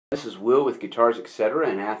This is Will with Guitars Etc.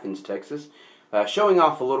 in Athens, Texas, showing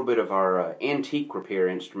off a little bit of our antique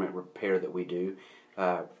instrument repair that we do.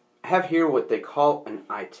 I have here what they call an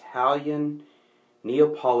Italian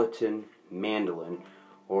Neapolitan mandolin,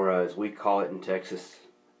 or as we call it in Texas,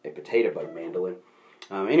 a potato bug mandolin.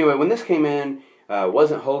 Anyway, when this came in,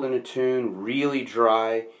 wasn't holding a tune, really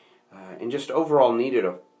dry, and just overall needed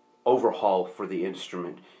a overhaul for the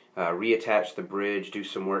instrument. Reattach the bridge, do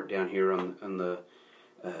some work down here on the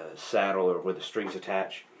saddle or where the strings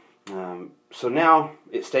attach. So now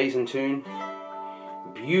it stays in tune.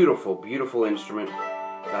 Beautiful, beautiful instrument.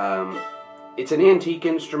 It's an antique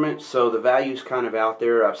instrument, so the value's kind of out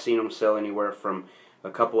there. I've seen them sell anywhere from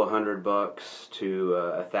a couple of $100 to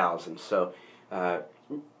 $1,000. So,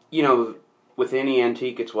 you know, with any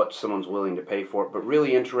antique, it's what someone's willing to pay for it. But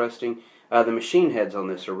really interesting. The machine heads on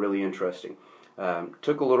this are really interesting.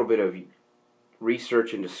 Took a little bit of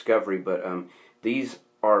research and discovery, but these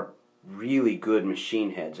are really good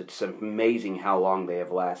machine heads. It's amazing how long they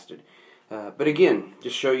have lasted. But again,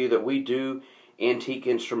 just show you that we do antique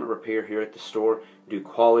instrument repair here at the store, do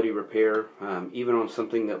quality repair, even on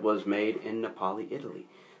something that was made in Napoli, Italy.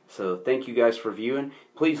 So thank you guys for viewing.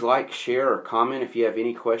 Please like, share, or comment if you have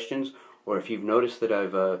any questions, or if you've noticed that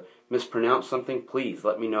I've mispronounced something, please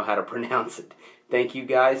let me know how to pronounce it. Thank you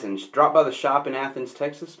guys, and drop by the shop in Athens,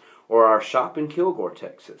 Texas, or our shop in Kilgore,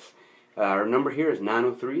 Texas. Our number here is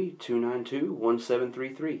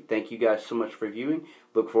 903-292-1733. Thank you guys so much for viewing.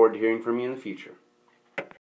 Look forward to hearing from you in the future.